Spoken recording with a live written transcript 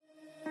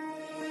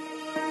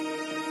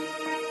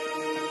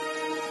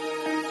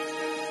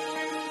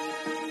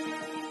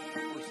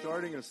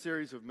a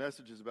series of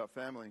messages about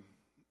family,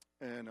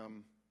 and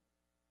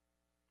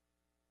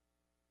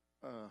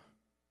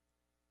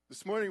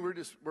this morning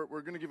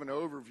we're going to give an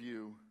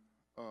overview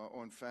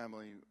on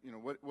family. You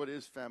know, what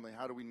is family?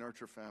 How do we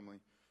nurture family?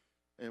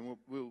 And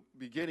we'll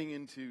be getting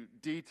into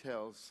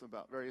details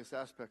about various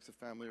aspects of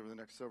family over the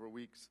next several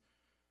weeks.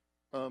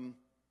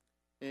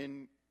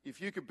 And if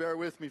you could bear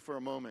with me for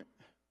a moment,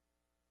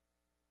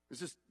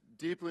 it's just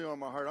deeply on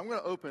my heart. I'm going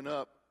to open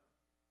up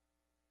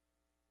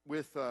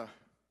with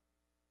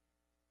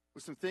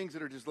some things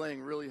that are just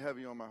laying really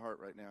heavy on my heart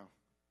right now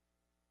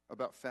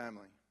about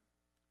family.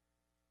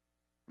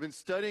 I've been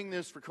studying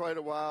this for quite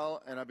a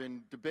while, and I've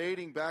been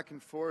debating back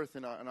and forth,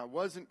 and I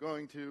wasn't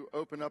going to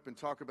open up and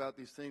talk about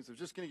these things. I was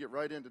just going to get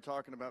right into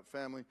talking about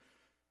family.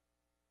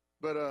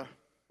 But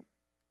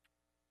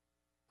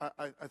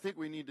I think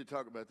we need to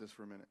talk about this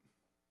for a minute.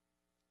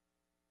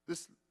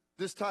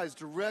 This ties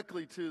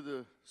directly to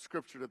the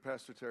scripture that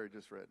Pastor Terry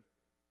just read.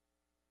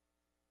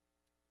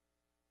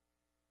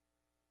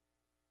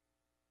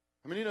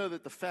 How many know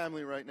that the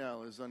family right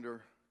now is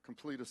under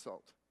complete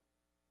assault?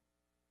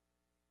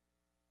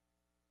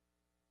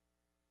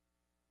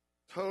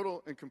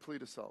 Total and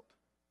complete assault.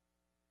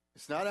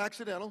 It's not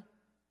accidental.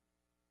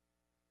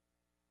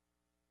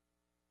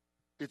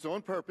 It's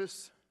on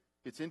purpose.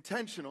 It's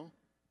intentional.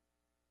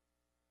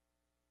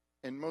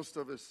 And most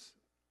of us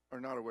are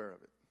not aware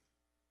of it.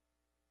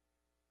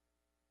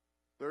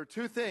 There are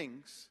two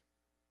things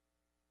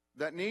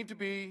that need to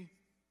be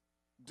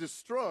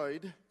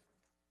destroyed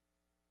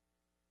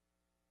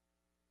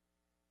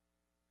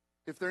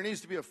if there needs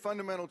to be a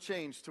fundamental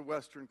change to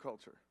Western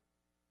culture: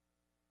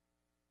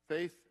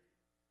 faith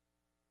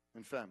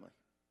and family.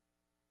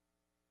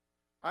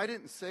 I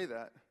didn't say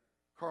that.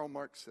 Karl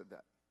Marx said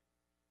that.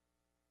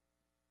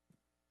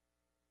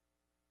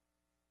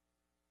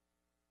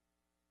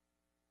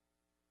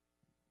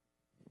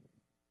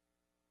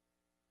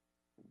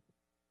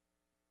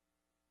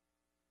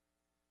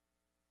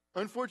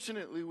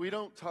 Unfortunately, we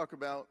don't talk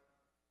about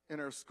in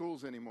our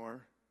schools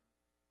anymore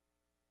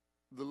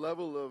the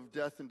level of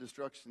death and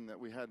destruction that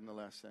we had in the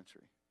last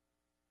century.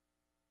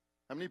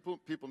 How many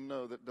people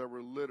know that there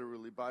were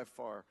literally, by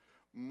far,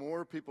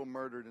 more people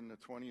murdered in the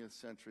 20th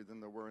century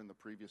than there were in the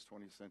previous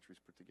 20 centuries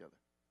put together?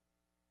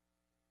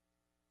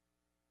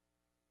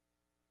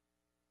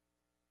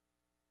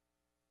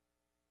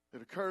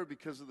 It occurred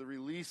because of the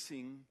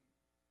releasing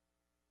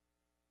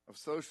of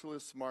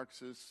socialist,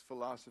 Marxist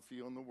philosophy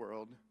on the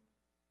world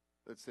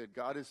that said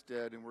God is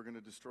dead and we're going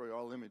to destroy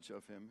all image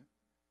of him.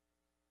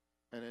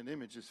 And an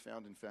image is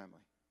found in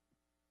family.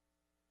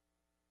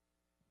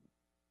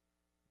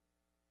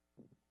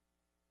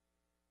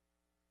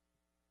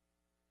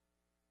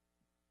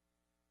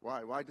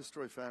 Why? Why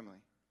destroy family?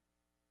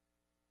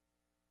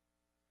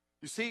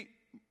 You see,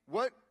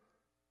 what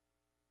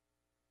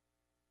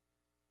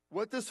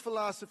this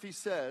philosophy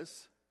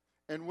says,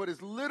 and what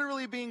is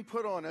literally being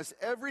put on us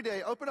every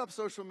day, open up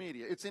social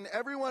media. It's in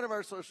every one of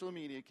our social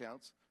media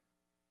accounts.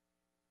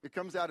 It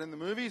comes out in the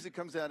movies. It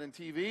comes out in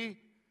TV.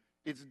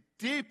 It's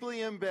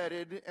deeply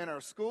embedded in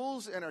our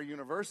schools and our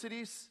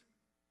universities.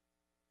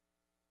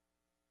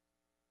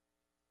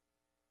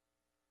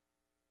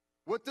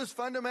 What this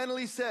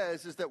fundamentally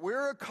says is that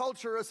we're a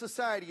culture, a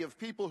society of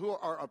people who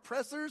are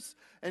oppressors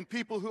and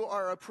people who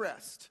are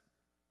oppressed.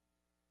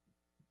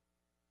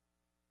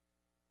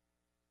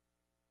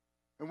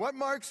 And what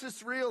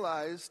Marxists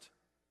realized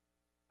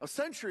a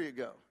century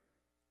ago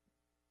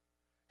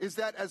is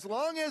that as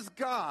long as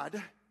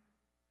God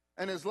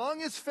and as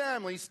long as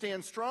family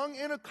stand strong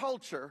in a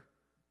culture,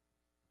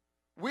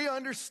 we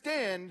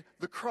understand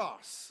the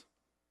cross.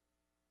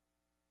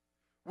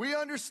 We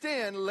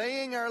understand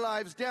laying our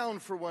lives down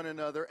for one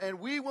another, and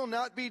we will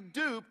not be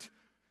duped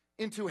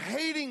into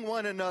hating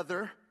one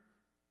another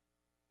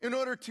in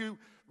order to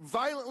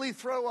violently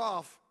throw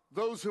off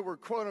those who were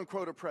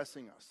quote-unquote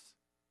oppressing us.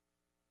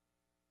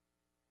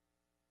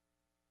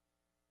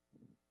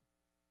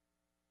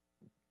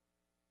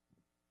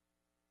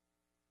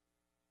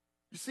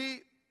 You see,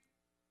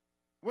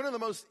 one of the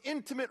most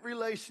intimate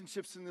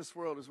relationships in this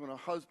world is when a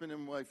husband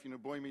and wife,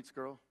 boy meets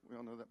girl. We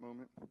all know that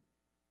moment.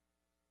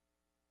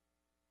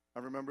 I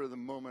remember the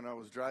moment I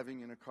was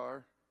driving in a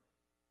car.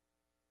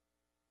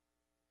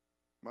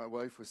 My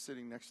wife was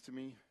sitting next to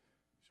me.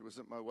 She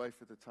wasn't my wife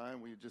at the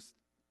time. We had just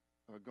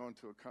gone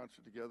to a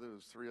concert together. There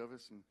was three of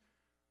us, and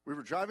we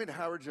were driving to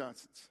Howard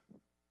Johnson's.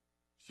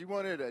 She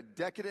wanted a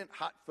decadent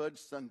hot fudge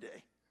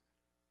sundae.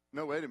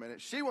 No, wait a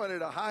minute. She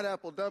wanted a hot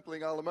apple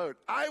dumpling a la mode.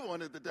 I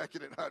wanted the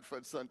decadent hot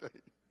fudge sundae.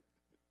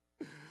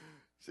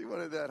 She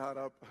wanted that hot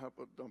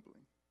apple dumpling.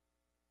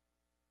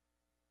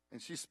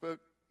 And she spoke,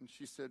 and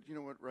she said, you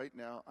know what, right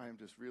now I am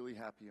just really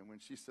happy. And when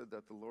she said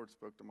that, the Lord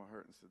spoke to my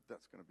heart and said,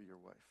 that's going to be your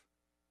wife.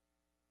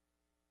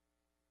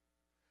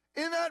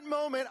 In that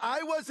moment,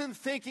 I wasn't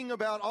thinking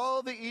about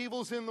all the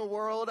evils in the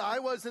world. I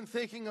wasn't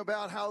thinking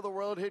about how the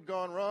world had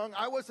gone wrong.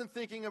 I wasn't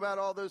thinking about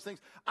all those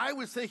things. I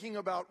was thinking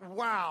about,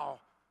 wow,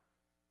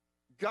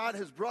 God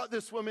has brought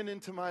this woman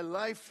into my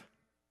life.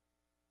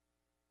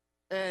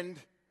 And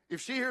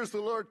if she hears the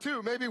Lord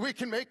too, maybe we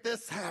can make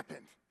this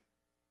happen.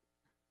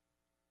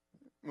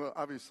 Well,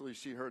 obviously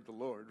she heard the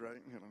Lord, right?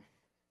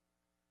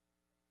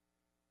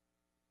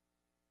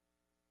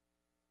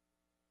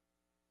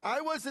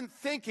 I wasn't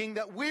thinking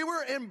that we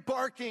were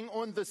embarking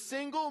on the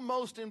single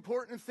most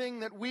important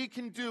thing that we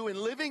can do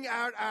in living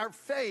out our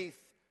faith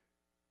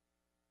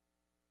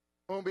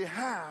on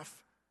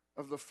behalf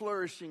of the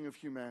flourishing of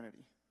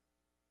humanity.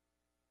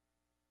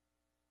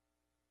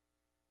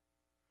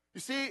 You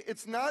see,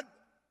 it's not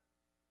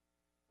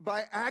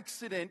by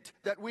accident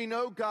that we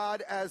know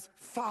God as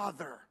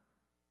Father.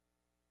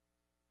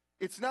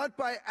 It's not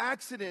by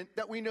accident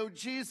that we know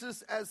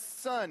Jesus as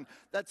Son.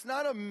 That's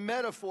not a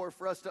metaphor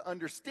for us to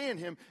understand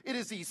him. It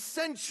is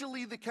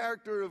essentially the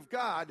character of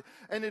God,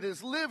 and it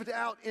is lived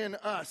out in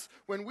us.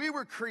 When we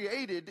were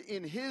created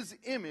in his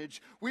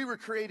image, we were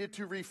created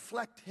to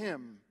reflect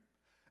him.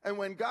 And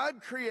when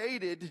God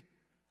created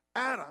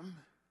Adam,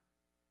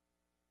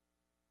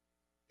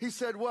 he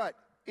said what?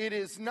 It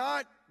is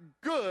not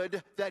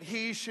good that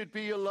he should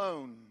be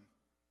alone.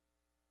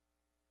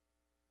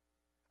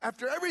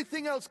 After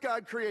everything else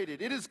God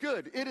created, it is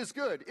good, it is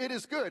good, it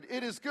is good,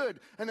 it is good.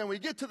 And then we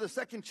get to the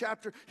second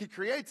chapter, he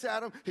creates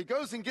Adam, he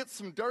goes and gets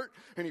some dirt,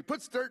 and he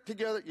puts dirt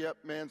together. Yep,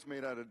 man's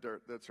made out of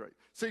dirt, that's right.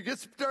 So he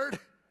gets dirt,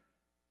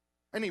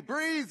 and he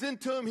breathes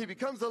into him, he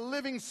becomes a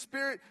living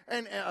spirit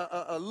and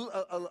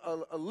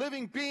a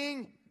living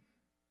being.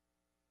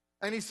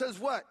 And he says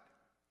what?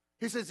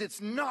 He says, it's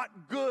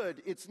not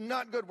good. It's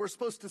not good. We're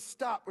supposed to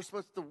stop. We're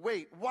supposed to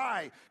wait.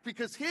 Why?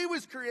 Because he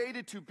was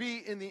created to be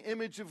in the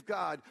image of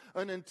God.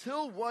 And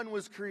until one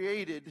was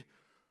created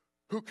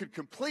who could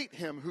complete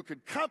him, who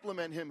could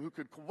complement him, who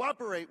could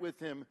cooperate with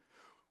him,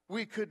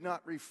 we could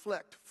not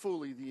reflect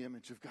fully the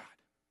image of God.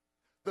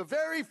 The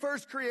very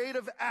first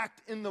creative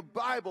act in the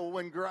Bible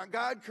when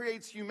God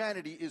creates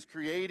humanity is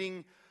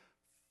creating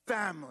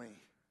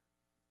family.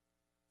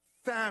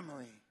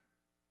 Family.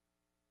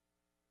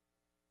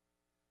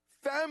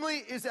 Family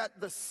is at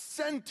the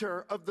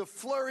center of the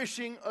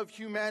flourishing of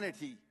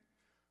humanity.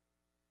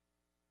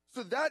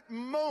 So that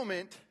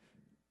moment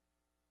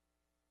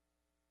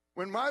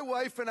when my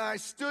wife and I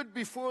stood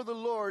before the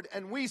Lord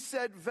and we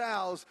said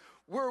vows,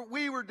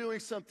 we were doing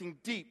something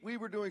deep, we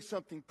were doing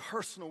something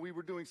personal, we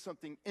were doing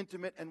something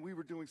intimate, and we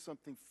were doing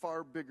something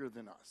far bigger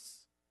than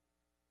us.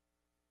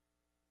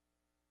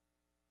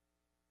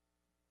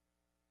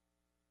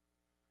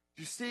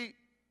 You see,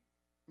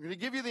 I'm going to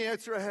give you the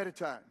answer ahead of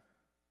time.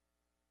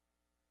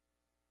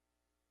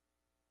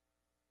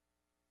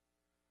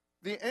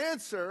 The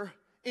answer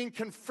in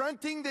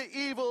confronting the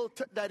evil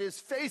that is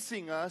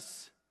facing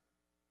us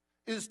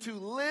is to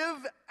live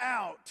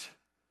out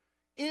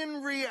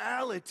in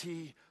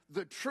reality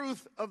the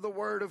truth of the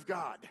Word of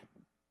God.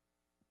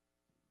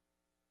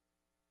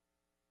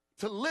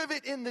 To live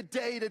it in the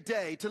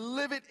day-to-day, to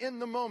live it in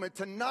the moment,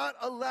 to not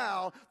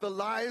allow the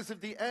lies of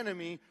the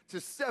enemy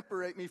to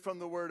separate me from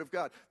the Word of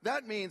God.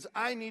 That means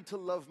I need to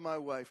love my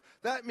wife.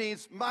 That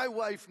means my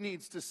wife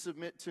needs to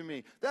submit to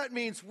me. That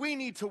means we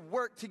need to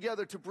work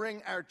together to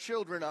bring our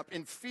children up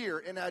in fear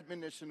and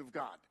admonition of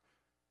God.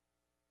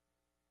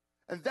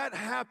 And that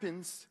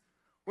happens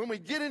when we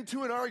get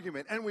into an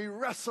argument and we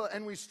wrestle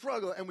and we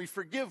struggle and we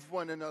forgive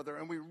one another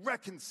and we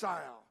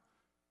reconcile.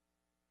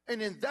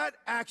 And in that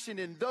action,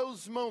 in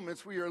those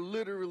moments, we are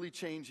literally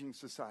changing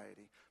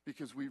society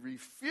because we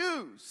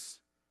refuse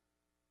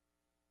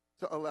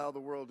to allow the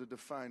world to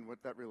define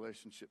what that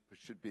relationship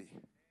should be.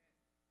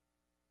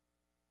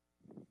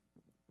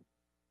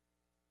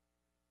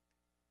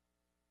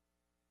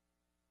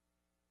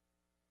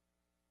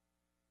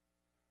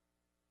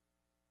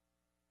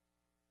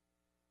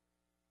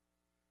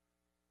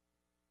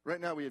 Right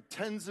now, we have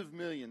tens of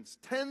millions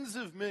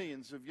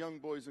of young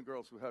boys and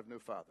girls who have no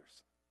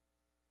fathers.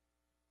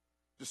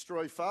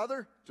 Destroy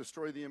father,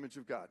 destroy the image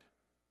of God.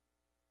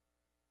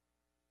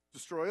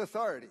 Destroy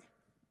authority.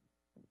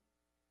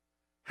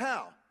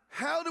 How?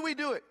 How do we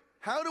do it?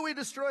 How do we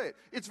destroy it?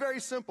 It's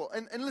very simple.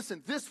 And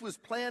listen, this was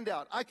planned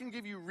out. I can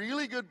give you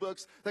really good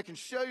books that can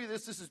show you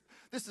this.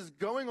 This is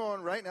going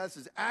on right now. This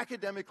is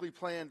academically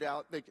planned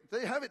out.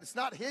 They have it. It's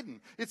not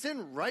hidden. It's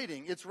in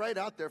writing. It's right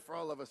out there for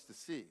all of us to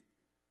see.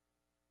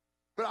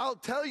 But I'll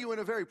tell you in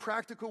a very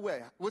practical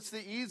way. What's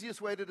the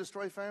easiest way to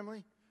destroy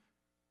family?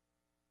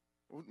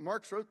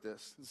 Marx wrote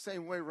this the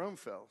same way Rome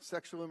fell: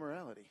 sexual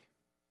immorality.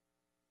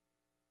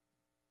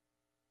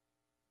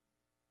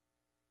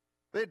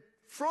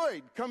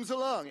 Freud comes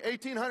along,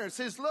 1800,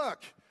 says,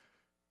 look,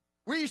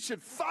 we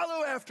should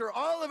follow after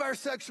all of our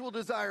sexual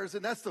desires,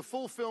 and that's the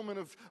fulfillment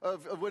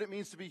of what it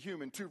means to be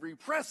human. To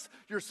repress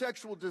your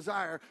sexual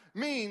desire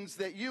means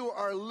that you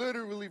are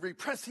literally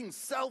repressing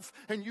self,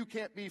 and you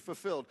can't be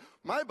fulfilled.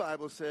 My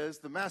Bible says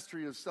the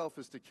mastery of self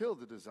is to kill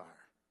the desire.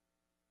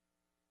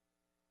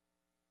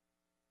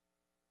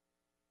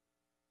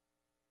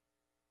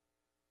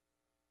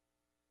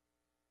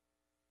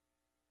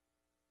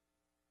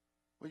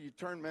 Well, you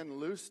turn men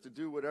loose to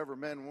do whatever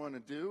men want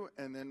to do,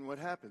 and then what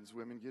happens?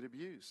 Women get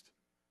abused.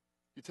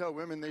 You tell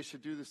women they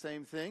should do the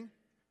same thing,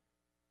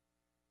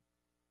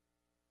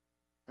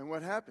 and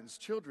what happens?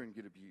 Children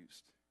get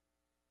abused.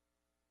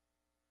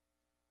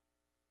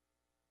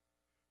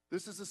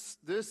 This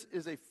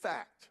is a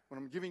fact. What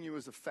I'm giving you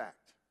is a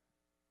fact.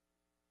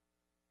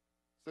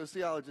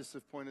 Sociologists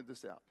have pointed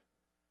this out.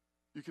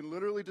 You can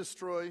literally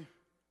destroy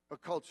a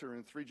culture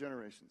in 3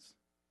 generations.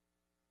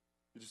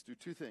 You just do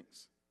 2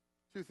 things.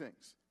 2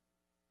 things.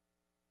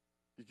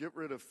 You get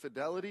rid of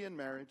fidelity in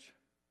marriage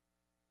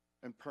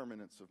and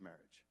permanence of marriage.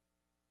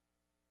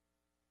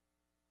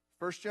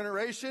 First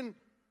generation,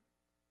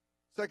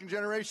 second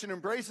generation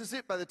embraces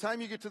it. By the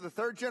time you get to the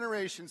 3rd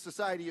generation,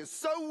 society is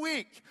so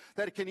weak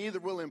that it can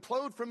either will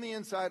implode from the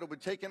inside or be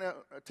taken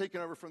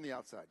over from the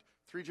outside.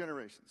 3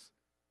 generations.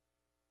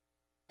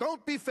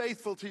 Don't be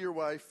faithful to your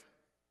wife,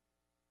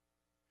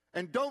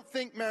 and don't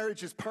think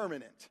marriage is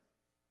permanent.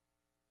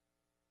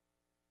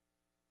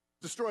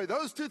 Destroy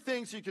those 2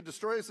 things, you can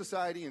destroy a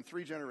society in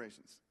 3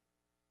 generations.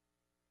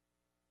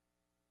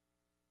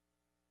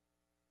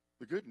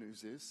 The good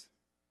news is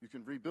you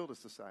can rebuild a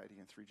society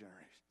in 3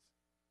 generations.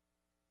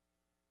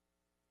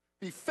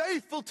 Be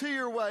faithful to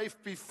your wife,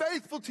 be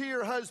faithful to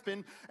your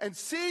husband, and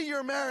see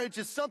your marriage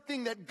as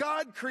something that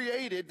God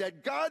created,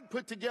 that God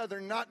put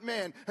together, not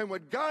man. And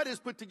what God has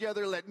put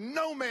together, let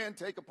no man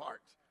take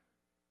apart.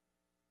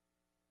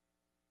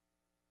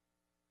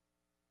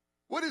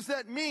 What does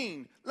that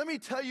mean? Let me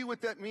tell you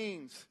what that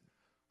means.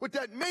 What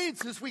that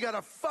means is we got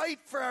to fight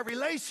for our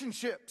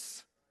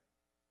relationships.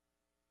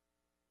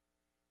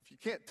 If you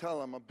can't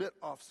tell, I'm a bit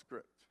off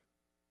script.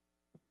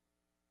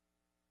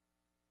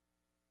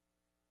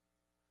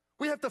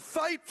 We have to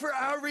fight for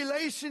our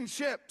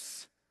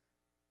relationships.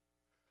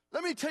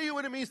 Let me tell you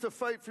what it means to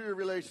fight for your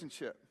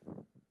relationship.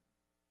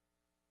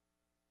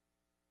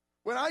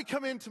 When I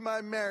come into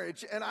my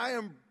marriage and I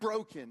am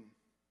broken,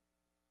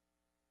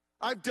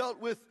 I've dealt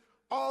with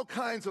all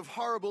kinds of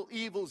horrible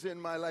evils in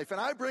my life, and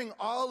I bring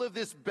all of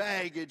this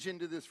baggage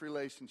into this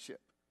relationship.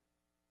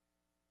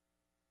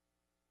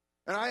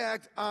 And I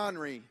act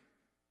ornery.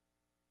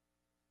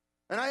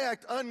 And I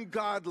act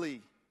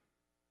ungodly.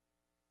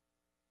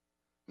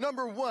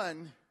 Number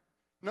one,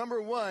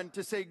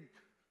 to say,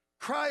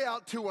 cry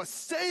out to a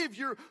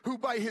Savior who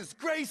by His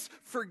grace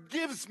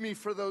forgives me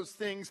for those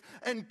things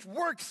and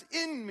works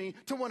in me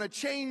to want to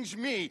change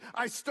me.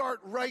 I start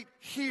right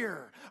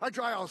here. I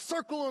draw a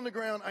circle on the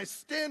ground. I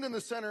stand in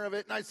the center of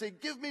it and I say,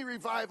 give me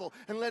revival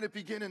and let it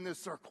begin in this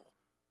circle.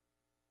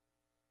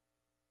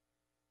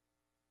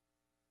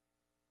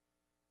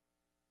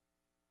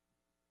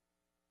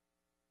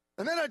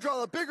 And then I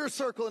draw a bigger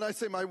circle and I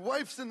say, my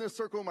wife's in this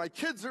circle, my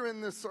kids are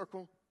in this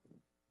circle.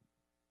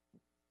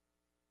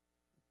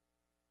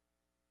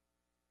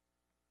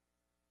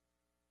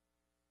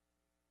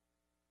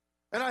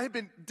 And I have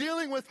been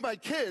dealing with my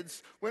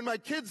kids. When my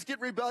kids get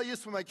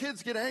rebellious, when my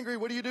kids get angry,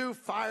 what do?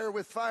 Fire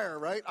with fire,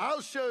 right?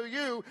 I'll show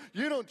you.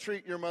 You don't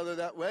treat your mother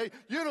that way.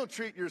 You don't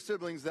treat your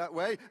siblings that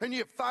way. And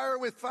you fire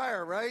with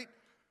fire, right?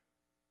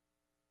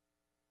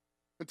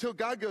 Until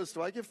God goes,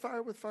 do I give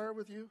fire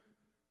with you?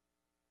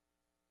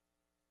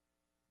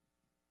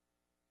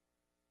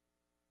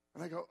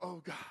 And I go,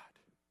 oh, God.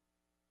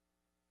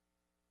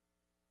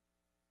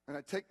 And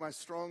I take my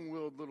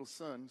strong-willed little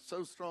son,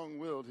 so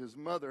strong-willed his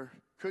mother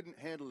couldn't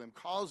handle him,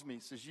 calls me,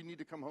 says, you need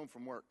to come home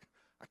from work.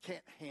 I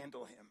can't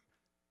handle him.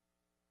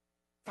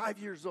 5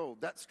 years old,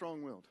 that's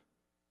strong-willed.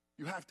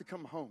 You have to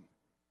come home.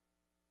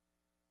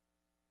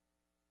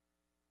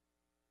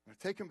 And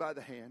I take him by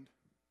the hand,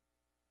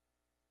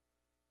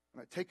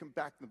 and I take him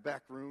back in the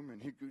back room,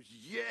 and he goes,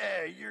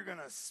 yeah, you're going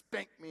to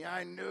spank me.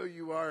 I know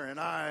you are, and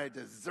I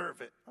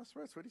deserve it. I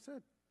swear that's what he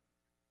said.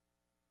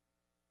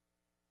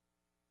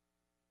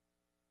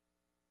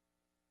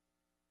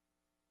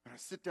 And I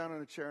sit down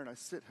in a chair and I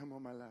sit him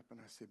on my lap and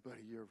I say,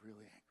 buddy, you're really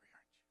angry,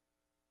 aren't you?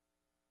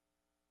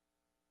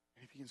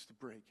 And he begins to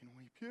break and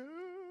weep. Yes.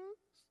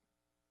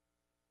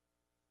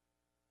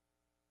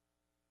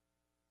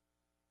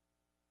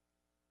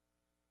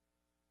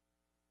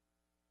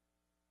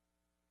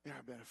 Yeah,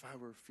 I bet if I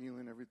were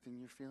feeling everything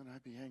you're feeling,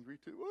 I'd be angry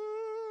too.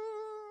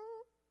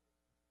 Oh.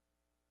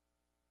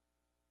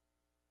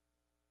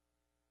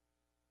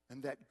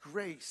 And that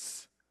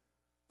grace,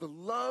 the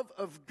love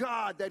of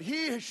God that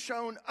He has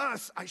shown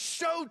us, I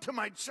showed to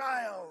my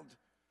child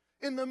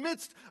in the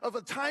midst of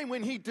a time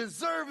when he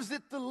deserves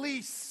it the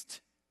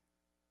least.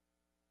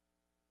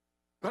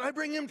 But I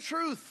bring him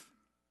truth.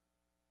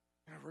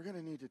 And we're going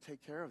to need to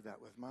take care of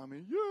that with Mommy.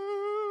 Yes.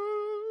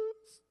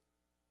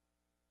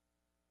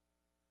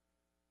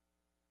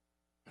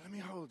 But let me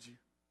hold you.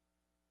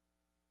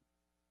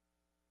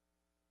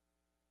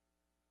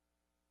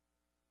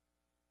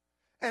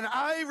 And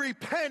I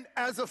repent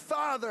as a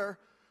father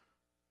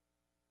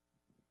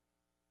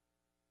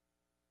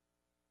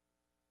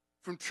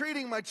from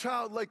treating my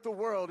child like the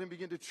world and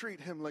begin to treat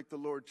him like the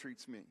Lord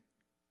treats me.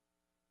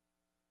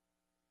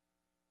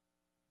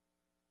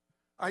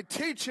 I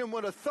teach him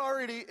what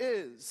authority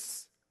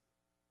is.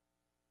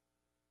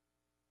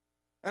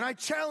 And I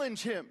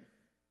challenge him.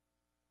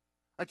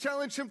 I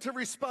challenge him to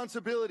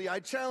responsibility. I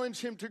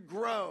challenge him to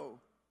grow.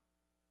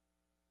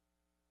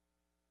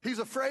 He's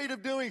afraid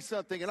of doing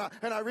something.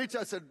 And I reach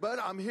out, I said, bud,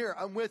 I'm here.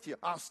 I'm with you.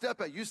 I'll step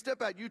out. You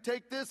step out. You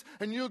take this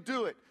and you'll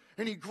do it.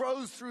 And he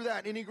grows through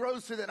that, and he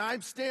grows through that. And I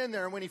stand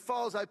there, and when he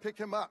falls, I pick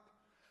him up.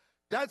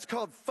 That's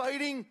called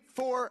fighting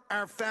for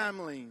our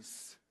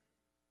families.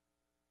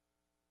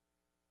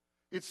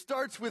 It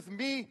starts with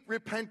me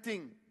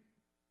repenting.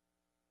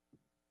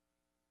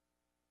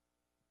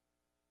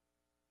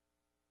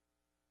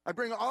 I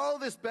bring all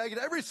this baggage.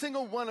 Every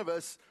single one of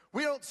us,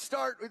 we don't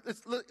start,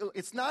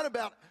 it's not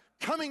about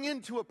coming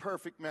into a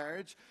perfect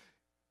marriage.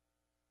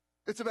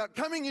 It's about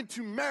coming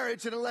into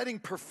marriage and letting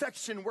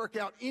perfection work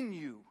out in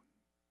you.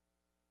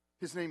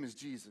 His name is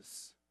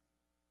Jesus.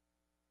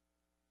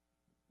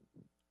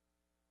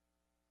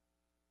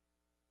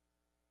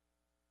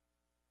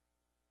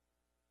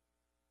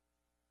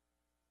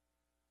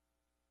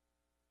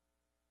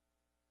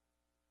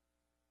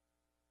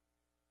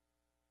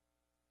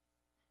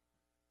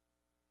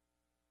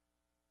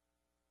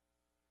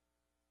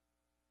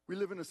 We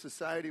live in a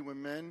society where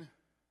men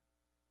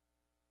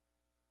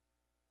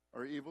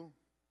are evil,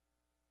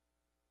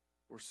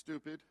 or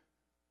stupid,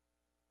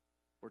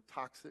 or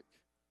toxic,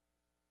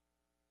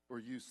 or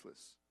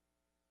useless.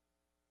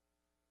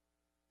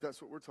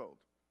 That's what we're told.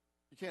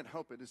 You can't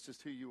help it, it's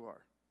just who you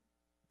are.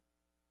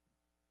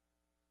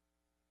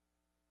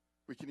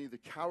 We can either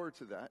cower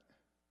to that,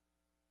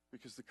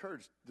 because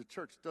the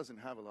church doesn't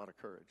have a lot of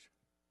courage.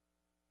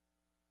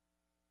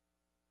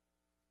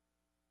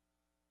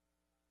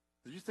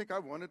 Did you think I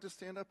wanted to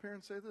stand up here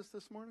and say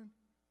this morning?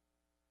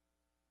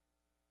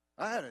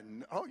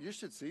 You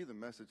should see the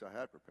message I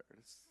had prepared.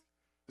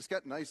 It's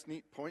got nice,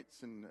 neat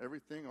points and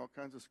everything, all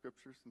kinds of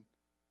scriptures. And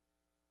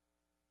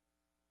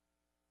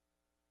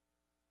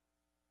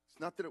it's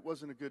not that it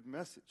wasn't a good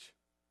message.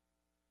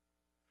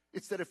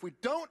 It's that if we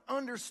don't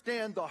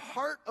understand the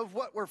heart of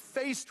what we're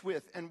faced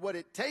with and what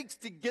it takes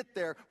to get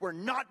there, we're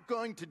not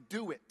going to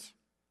do it.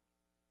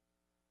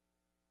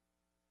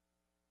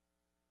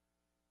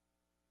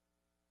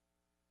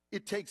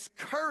 It takes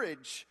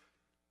courage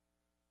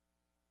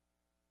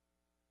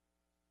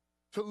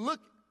to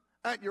look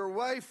at your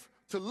wife,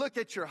 to look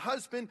at your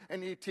husband,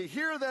 and to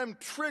hear them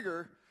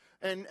trigger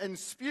and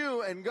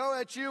spew and go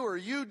at you, or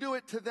you do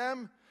it to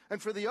them,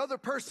 and for the other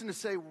person to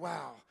say,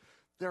 wow,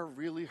 they're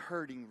really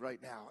hurting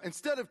right now,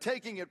 instead of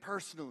taking it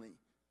personally.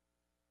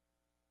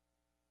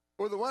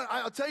 Or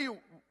I'll tell you,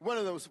 one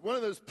of those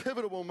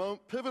pivotal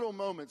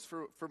moments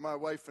for my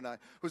wife and I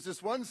was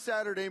this one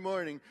Saturday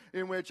morning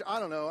in which,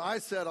 I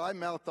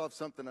mouthed off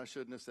something I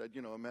shouldn't have said.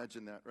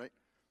 Imagine that, right?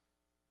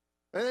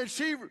 And then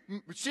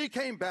she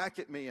came back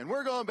at me, and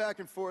we're going back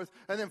and forth.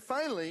 And then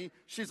finally,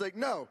 she's like,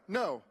 no,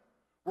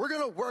 we're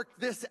going to work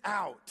this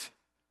out.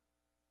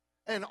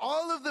 And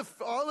all of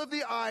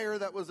the ire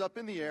that was up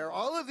in the air,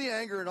 all of the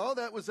anger and all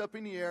that was up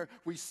in the air,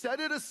 we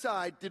set it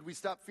aside. Did we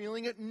stop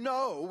feeling it?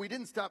 No, we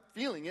didn't stop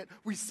feeling it.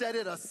 We set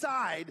it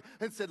aside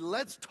and said,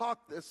 let's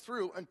talk this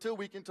through until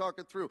we can talk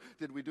it through.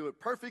 Did we do it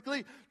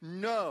perfectly?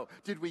 No.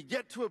 Did we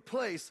get to a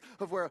place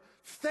of where,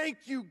 thank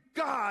you,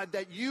 God,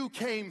 that you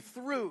came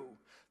through?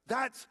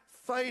 That's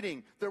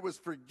fighting. There was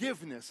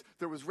forgiveness.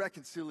 There was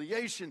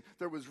reconciliation.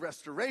 There was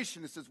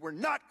restoration. It says we're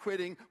not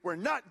quitting. We're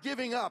not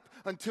giving up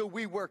until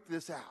we work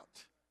this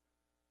out.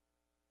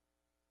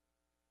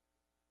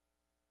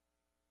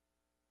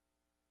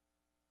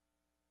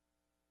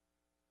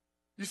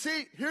 You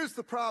see, here's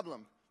the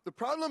problem. The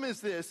problem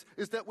is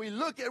that we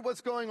look at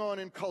what's going on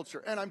in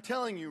culture. And I'm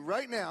telling you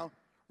right now,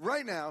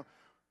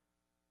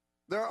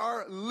 there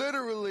are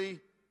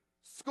literally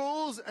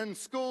schools,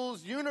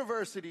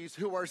 universities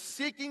who are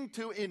seeking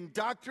to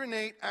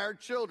indoctrinate our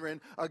children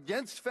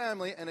against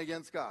family and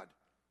against God.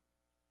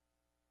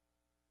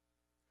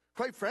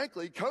 Quite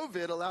frankly,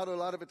 COVID allowed a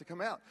lot of it to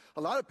come out.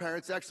 A lot of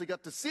parents actually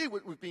got to see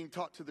what was being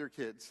taught to their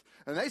kids,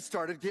 and they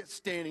started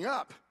standing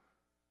up.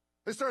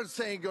 They started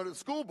saying, go to the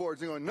school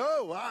boards and going,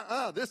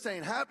 no, this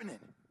ain't happening.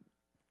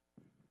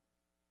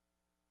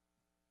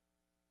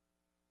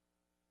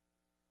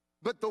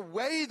 But the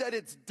way that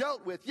it's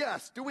dealt with,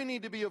 yes, do we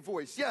need to be a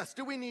voice? Yes,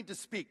 do we need to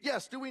speak?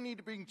 Yes, do we need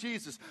to bring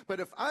Jesus? But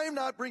if I'm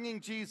not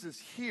bringing Jesus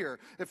here,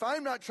 if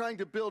I'm not trying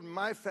to build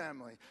my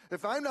family,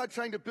 if I'm not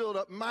trying to build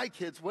up my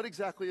kids, what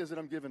exactly is it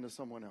I'm giving to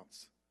someone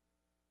else?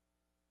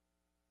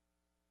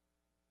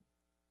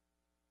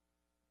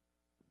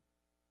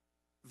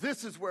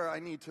 This is where I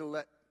need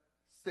to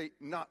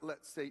not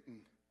let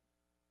Satan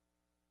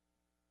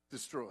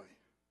destroy.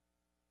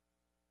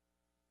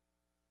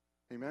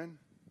 Amen?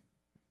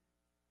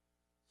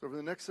 So over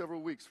the next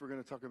several weeks, we're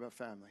going to talk about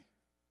family.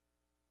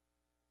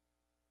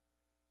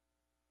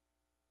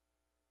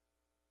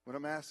 What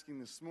I'm asking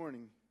this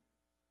morning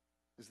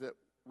is that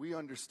we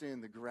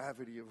understand the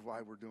gravity of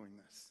why we're doing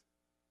this.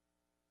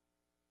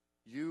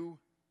 You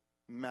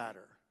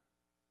matter.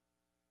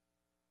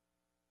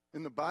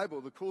 In the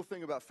Bible, the cool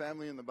thing about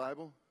family in the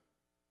Bible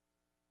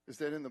is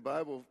that in the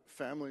Bible,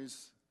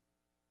 families,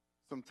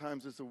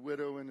 sometimes it's a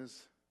widow and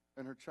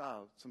her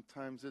child.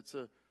 Sometimes it's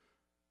a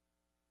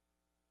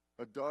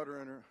daughter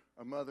and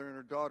a mother and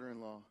her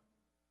daughter-in-law.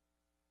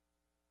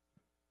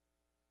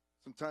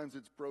 Sometimes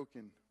it's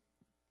broken.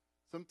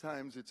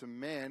 Sometimes it's a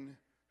man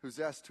who's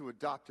asked to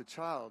adopt a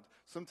child.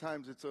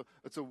 Sometimes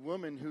it's a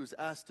woman who's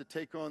asked to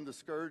take on the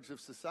scourge of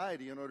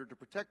society in order to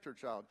protect her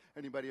child.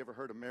 Anybody ever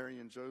heard of Mary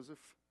and Joseph?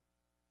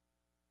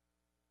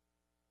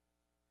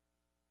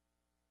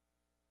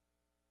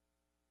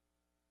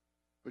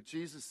 But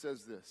Jesus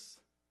says this,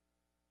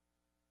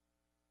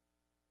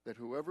 that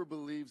whoever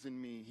believes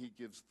in me, he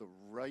gives the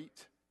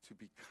right to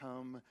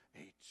become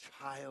a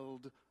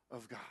child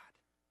of God.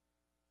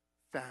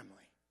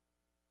 Family.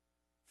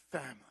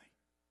 Family.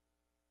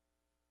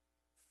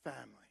 Family.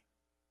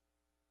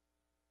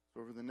 So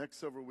over the next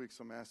several weeks,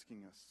 I'm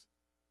asking us,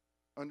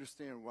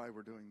 understand why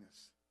we're doing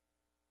this.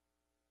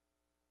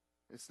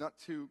 It's not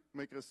to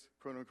make us,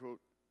 quote unquote,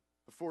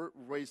 the 4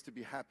 ways to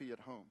be happy at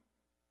home.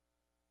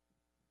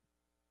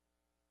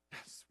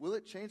 Yes. Will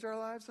it change our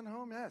lives at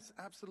home? Yes,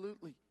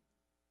 absolutely.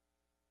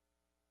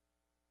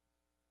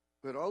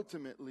 But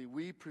ultimately,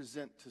 we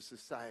present to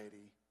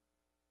society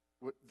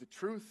what the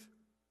truth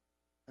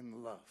and the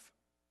love.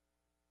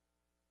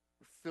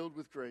 We're filled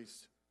with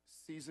grace,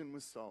 seasoned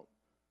with salt,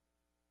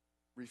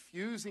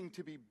 refusing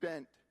to be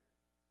bent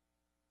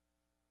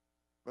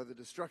by the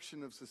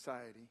destruction of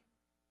society,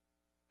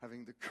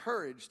 having the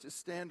courage to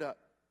stand up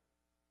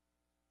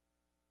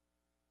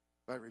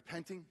by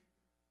repenting,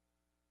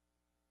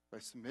 by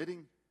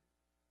submitting,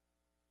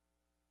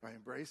 by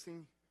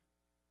embracing,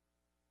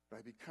 by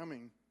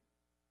becoming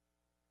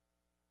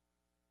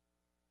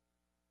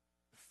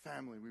the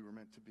family we were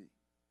meant to be.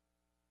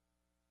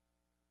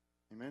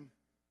 Amen?